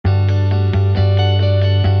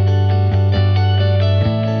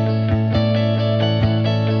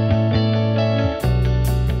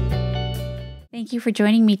Thank you for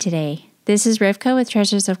joining me today. This is Rivka with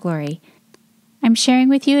Treasures of Glory. I'm sharing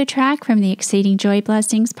with you a track from the Exceeding Joy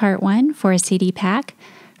Blessings Part 1 for a CD pack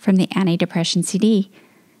from the Anti-Depression CD.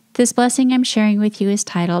 This blessing I'm sharing with you is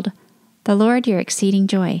titled, The Lord Your Exceeding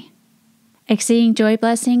Joy. Exceeding Joy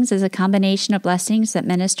Blessings is a combination of blessings that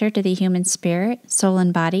minister to the human spirit, soul,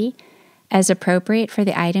 and body as appropriate for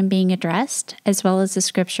the item being addressed, as well as the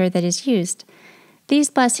scripture that is used. These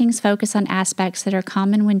blessings focus on aspects that are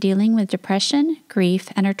common when dealing with depression, grief,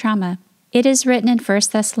 and or trauma. It is written in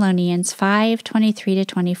 1 Thessalonians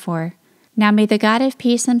 5:23-24. Now may the God of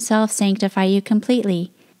peace himself sanctify you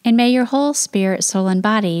completely, and may your whole spirit, soul, and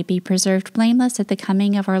body be preserved blameless at the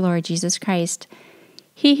coming of our Lord Jesus Christ.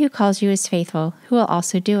 He who calls you is faithful, who will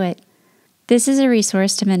also do it. This is a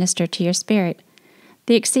resource to minister to your spirit.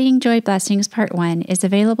 The Exceeding Joy Blessings Part 1 is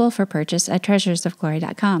available for purchase at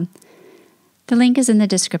treasuresofglory.com. The link is in the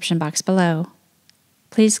description box below.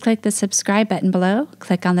 Please click the subscribe button below.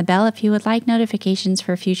 Click on the bell if you would like notifications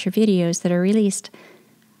for future videos that are released.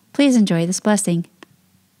 Please enjoy this blessing.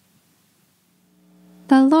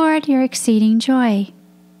 The Lord your exceeding joy.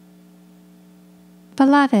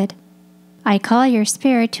 Beloved, I call your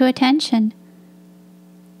spirit to attention.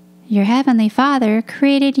 Your heavenly Father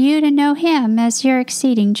created you to know Him as your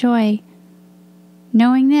exceeding joy.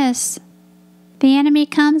 Knowing this, the enemy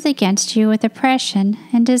comes against you with oppression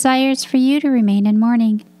and desires for you to remain in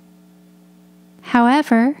mourning.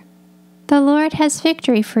 However, the Lord has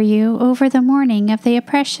victory for you over the mourning of the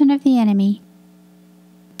oppression of the enemy,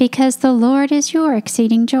 because the Lord is your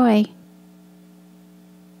exceeding joy.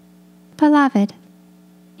 Beloved,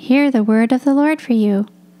 hear the word of the Lord for you.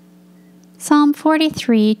 Psalm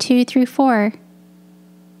 43, 2-4.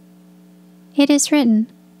 It is written,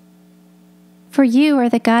 For you are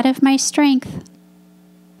the God of my strength.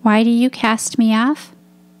 Why do you cast me off?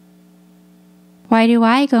 Why do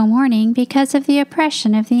I go mourning because of the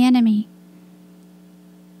oppression of the enemy?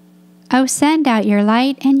 O send out your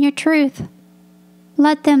light and your truth.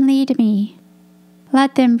 Let them lead me.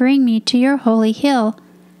 Let them bring me to your holy hill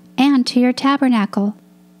and to your tabernacle.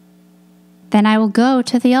 Then I will go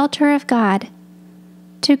to the altar of God,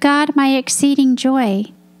 to God my exceeding joy,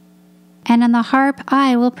 and on the harp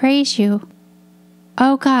I will praise you,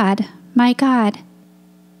 O God, my God.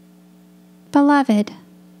 Beloved,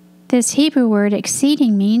 this Hebrew word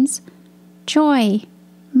exceeding means joy,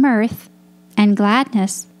 mirth, and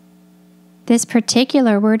gladness. This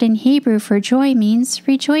particular word in Hebrew for joy means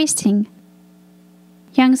rejoicing.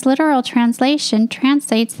 Young's literal translation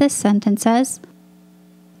translates this sentence as,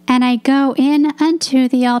 And I go in unto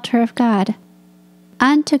the altar of God,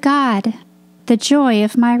 unto God, the joy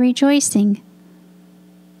of my rejoicing.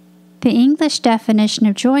 The English definition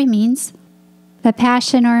of joy means the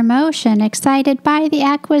passion or emotion excited by the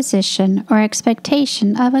acquisition or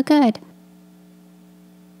expectation of a good.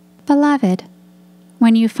 Beloved,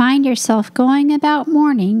 when you find yourself going about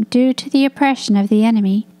mourning due to the oppression of the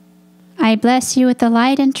enemy, I bless you with the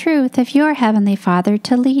light and truth of your heavenly Father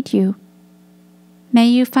to lead you. May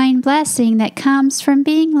you find blessing that comes from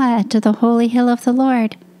being led to the holy hill of the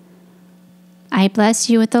Lord. I bless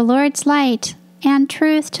you with the Lord's light and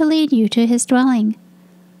truth to lead you to His dwelling.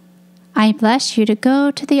 I bless you to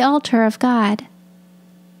go to the altar of God.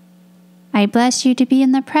 I bless you to be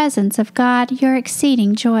in the presence of God, your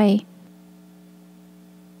exceeding joy.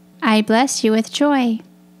 I bless you with joy,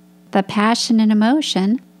 the passion and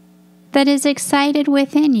emotion that is excited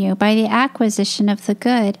within you by the acquisition of the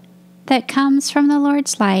good that comes from the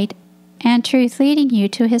Lord's light and truth leading you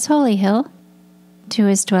to His holy hill, to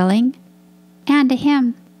His dwelling, and to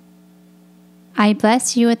Him. I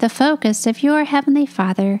bless you with the focus of your heavenly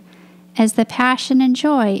Father as the passion and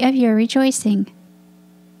joy of your rejoicing.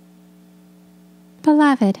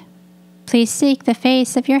 Beloved, please seek the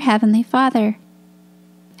face of your heavenly Father.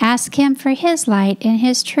 Ask Him for His light and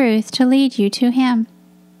His truth to lead you to Him.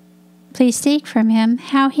 Please seek from Him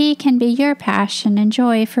how He can be your passion and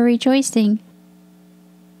joy for rejoicing.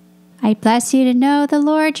 I bless you to know the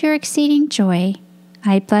Lord your exceeding joy.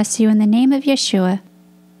 I bless you in the name of Yeshua,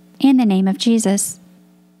 in the name of Jesus.